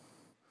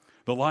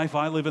 The life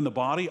I live in the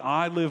body,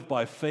 I live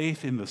by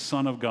faith in the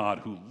Son of God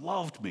who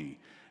loved me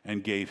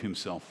and gave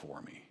himself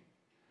for me.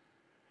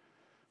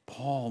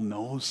 Paul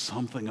knows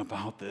something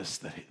about this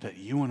that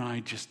you and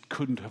I just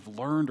couldn't have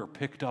learned or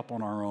picked up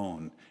on our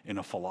own in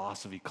a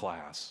philosophy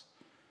class.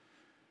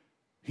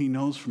 He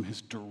knows from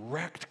his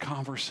direct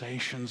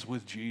conversations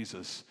with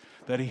Jesus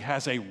that he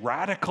has a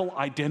radical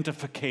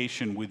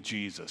identification with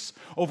Jesus.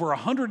 Over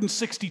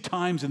 160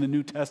 times in the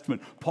New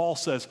Testament, Paul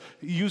says,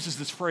 he uses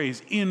this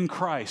phrase, in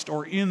Christ,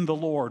 or in the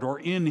Lord, or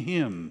in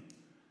him.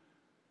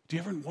 Do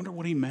you ever wonder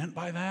what he meant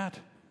by that?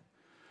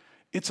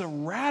 It's a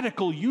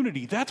radical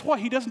unity. That's why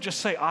he doesn't just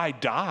say, I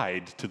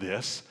died to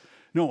this.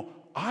 No,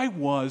 I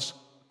was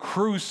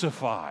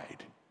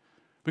crucified.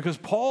 Because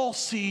Paul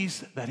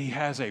sees that he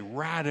has a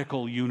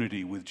radical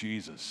unity with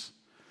Jesus.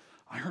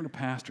 I heard a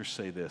pastor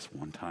say this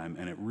one time,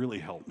 and it really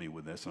helped me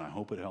with this, and I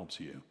hope it helps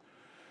you.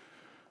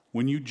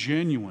 When you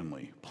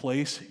genuinely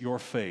place your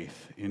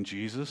faith in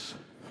Jesus,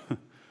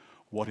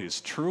 what is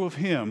true of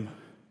him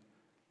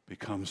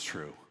becomes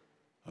true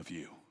of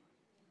you.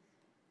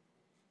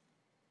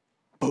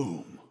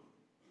 Boom.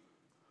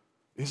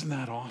 Isn't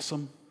that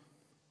awesome?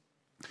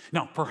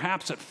 Now,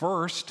 perhaps at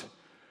first,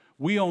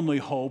 we only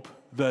hope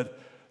that's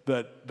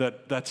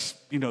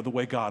the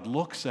way God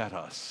looks at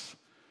us,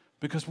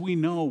 because we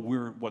know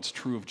what's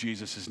true of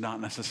Jesus is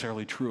not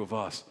necessarily true of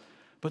us.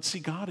 But see,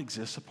 God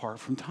exists apart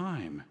from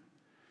time.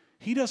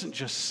 He doesn't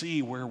just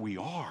see where we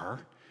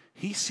are.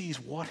 He sees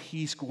what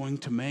he's going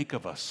to make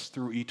of us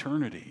through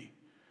eternity.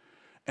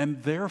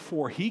 And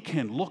therefore, he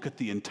can look at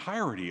the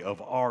entirety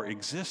of our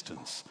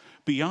existence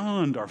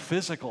beyond our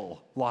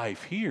physical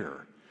life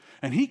here.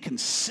 And he can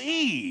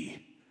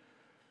see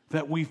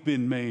that we've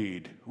been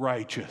made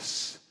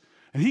righteous.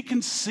 And he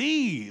can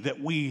see that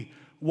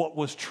what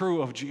was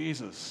true of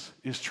Jesus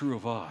is true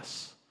of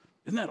us.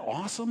 Isn't that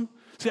awesome?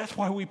 See, that's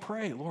why we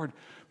pray, Lord,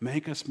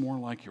 make us more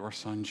like your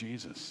son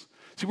Jesus.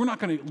 See, we're not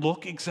going to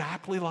look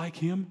exactly like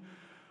him,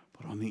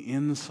 but on the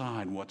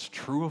inside, what's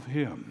true of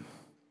him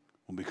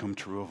will become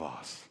true of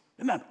us.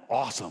 Isn't that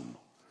awesome?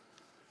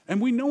 And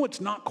we know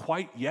it's not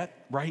quite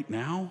yet right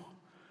now,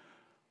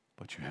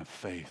 but you have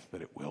faith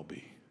that it will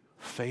be.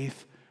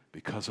 Faith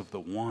because of the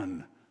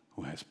one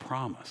who has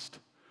promised,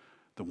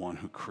 the one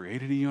who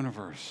created a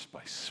universe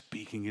by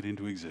speaking it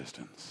into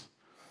existence,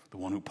 the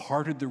one who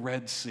parted the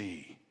Red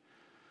Sea,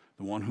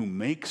 the one who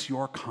makes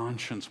your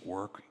conscience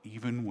work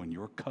even when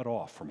you're cut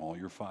off from all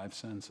your five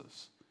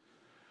senses.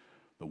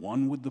 The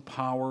one with the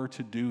power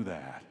to do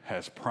that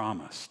has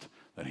promised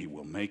that he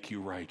will make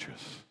you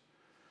righteous.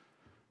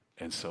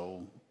 And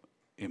so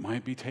it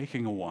might be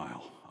taking a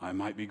while. I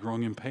might be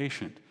growing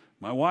impatient.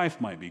 My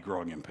wife might be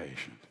growing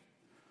impatient.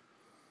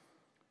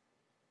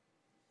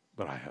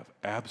 But I have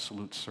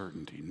absolute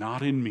certainty,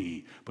 not in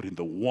me, but in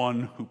the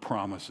one who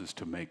promises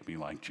to make me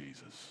like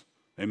Jesus.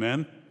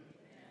 Amen?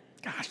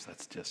 Gosh,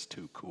 that's just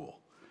too cool.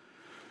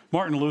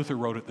 Martin Luther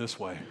wrote it this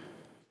way.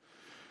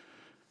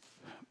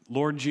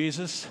 Lord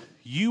Jesus,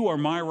 you are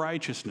my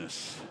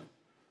righteousness.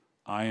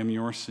 I am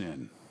your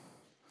sin.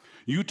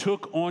 You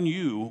took on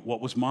you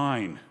what was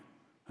mine,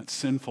 that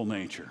sinful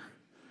nature,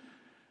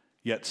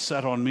 yet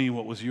set on me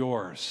what was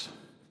yours,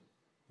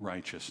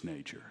 righteous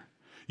nature.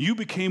 You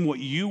became what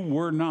you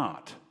were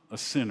not, a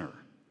sinner,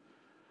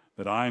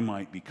 that I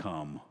might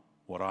become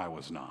what I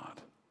was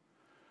not,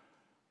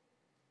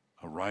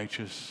 a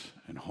righteous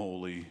and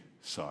holy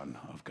Son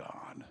of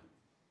God.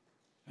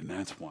 And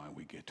that's why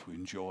we get to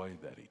enjoy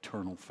that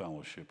eternal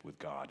fellowship with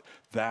God.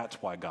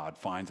 That's why God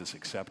finds us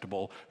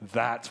acceptable.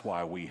 That's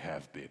why we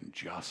have been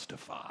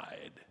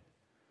justified.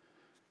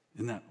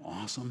 Isn't that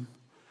awesome?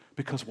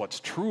 Because what's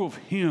true of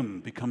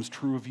him becomes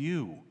true of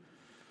you,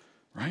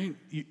 right?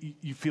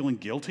 You feeling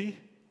guilty?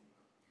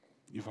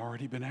 You've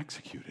already been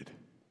executed.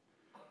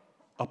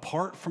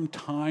 Apart from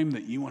time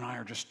that you and I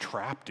are just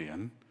trapped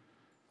in,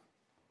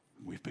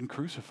 we've been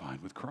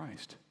crucified with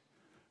Christ.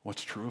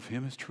 What's true of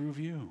him is true of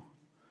you.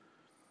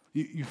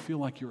 You feel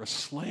like you're a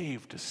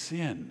slave to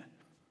sin.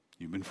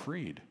 You've been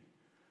freed.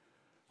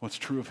 What's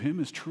true of him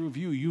is true of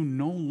you. You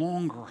no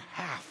longer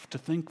have to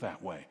think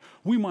that way.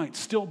 We might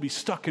still be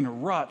stuck in a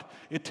rut.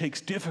 It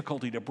takes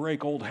difficulty to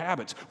break old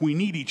habits. We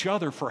need each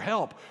other for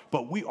help,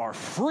 but we are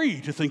free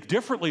to think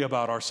differently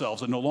about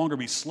ourselves and no longer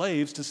be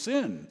slaves to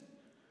sin.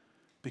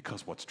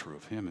 Because what's true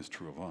of him is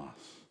true of us.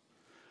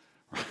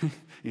 Right?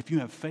 If you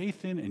have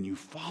faith in and you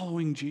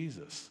following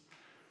Jesus,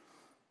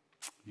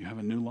 you have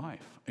a new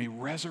life, a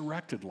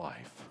resurrected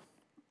life.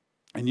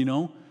 And you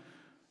know,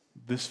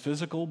 this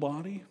physical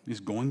body is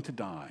going to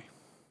die.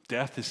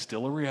 Death is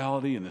still a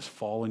reality in this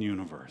fallen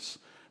universe,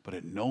 but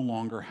it no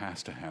longer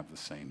has to have the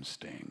same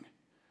sting.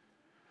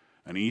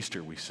 On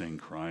Easter, we sing,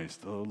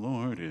 Christ the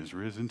Lord is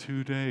risen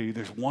today.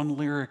 There's one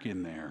lyric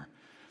in there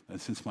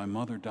that since my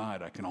mother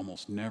died, I can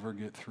almost never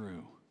get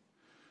through.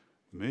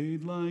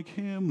 Made like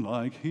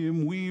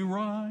him we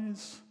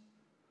rise.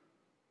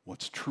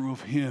 What's true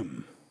of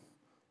him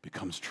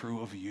becomes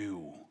true of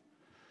you.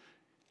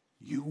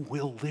 You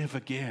will live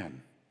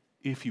again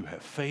if you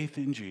have faith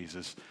in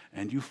Jesus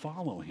and you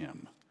follow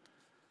him.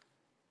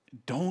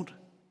 Don't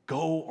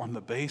go on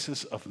the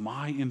basis of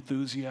my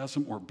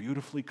enthusiasm or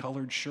beautifully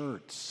colored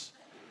shirts.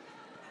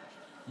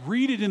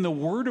 Read it in the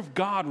Word of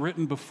God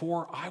written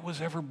before I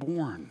was ever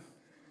born.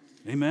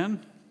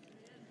 Amen?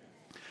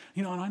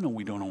 You know, and I know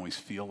we don't always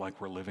feel like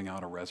we're living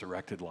out a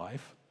resurrected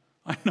life.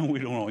 I know we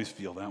don't always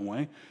feel that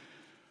way.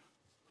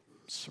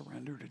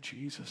 Surrender to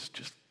Jesus.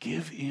 Just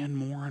give in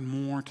more and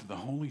more to the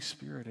Holy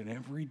Spirit, and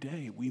every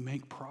day we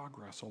make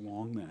progress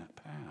along that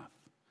path.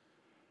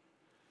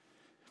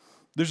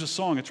 There's a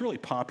song, it's really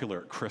popular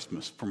at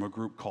Christmas from a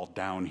group called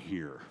Down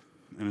Here,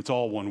 and it's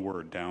all one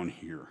word, Down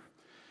Here.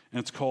 And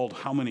it's called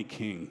How Many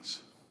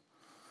Kings?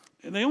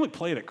 And they only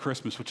play it at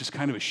Christmas, which is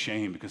kind of a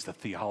shame because the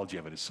theology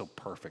of it is so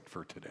perfect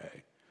for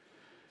today.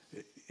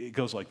 It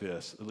goes like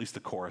this, at least the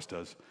chorus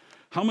does.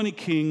 How many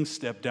kings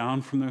step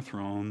down from their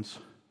thrones?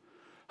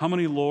 How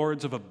many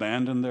lords have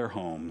abandoned their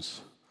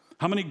homes?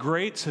 How many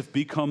greats have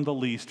become the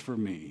least for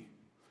me?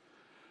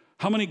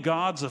 How many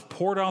gods have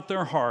poured out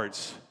their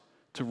hearts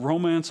to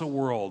romance a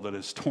world that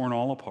is torn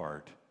all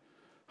apart?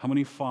 How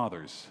many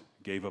fathers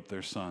gave up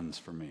their sons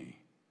for me?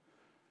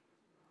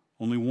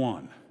 Only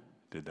one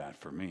did that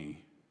for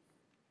me.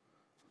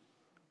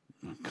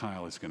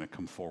 Kyle is going to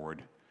come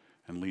forward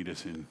and lead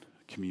us in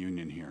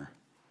communion here.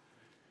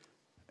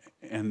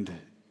 And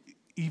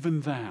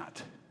even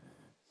that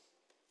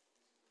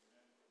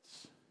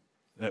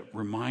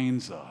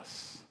reminds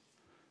us,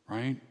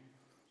 right?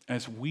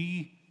 As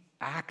we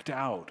act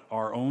out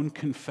our own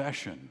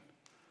confession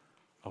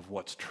of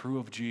what's true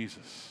of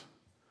Jesus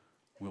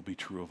will be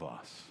true of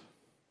us.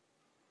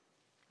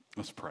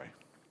 Let's pray.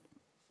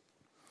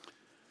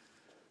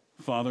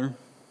 Father,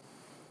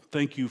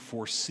 thank you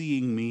for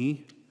seeing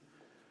me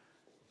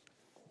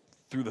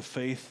through the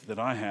faith that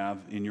I have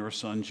in your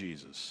Son,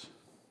 Jesus.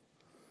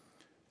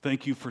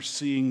 Thank you for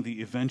seeing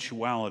the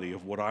eventuality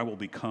of what I will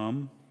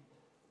become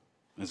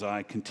as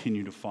I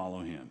continue to follow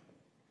him.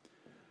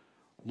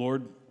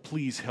 Lord,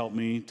 please help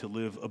me to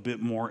live a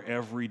bit more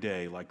every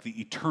day like the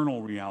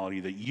eternal reality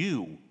that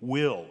you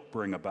will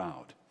bring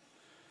about.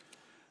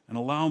 And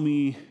allow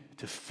me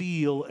to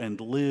feel and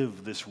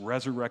live this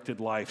resurrected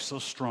life so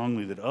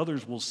strongly that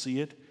others will see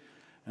it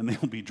and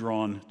they'll be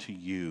drawn to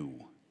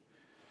you.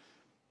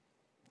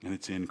 And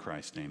it's in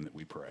Christ's name that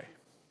we pray.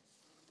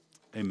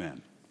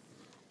 Amen.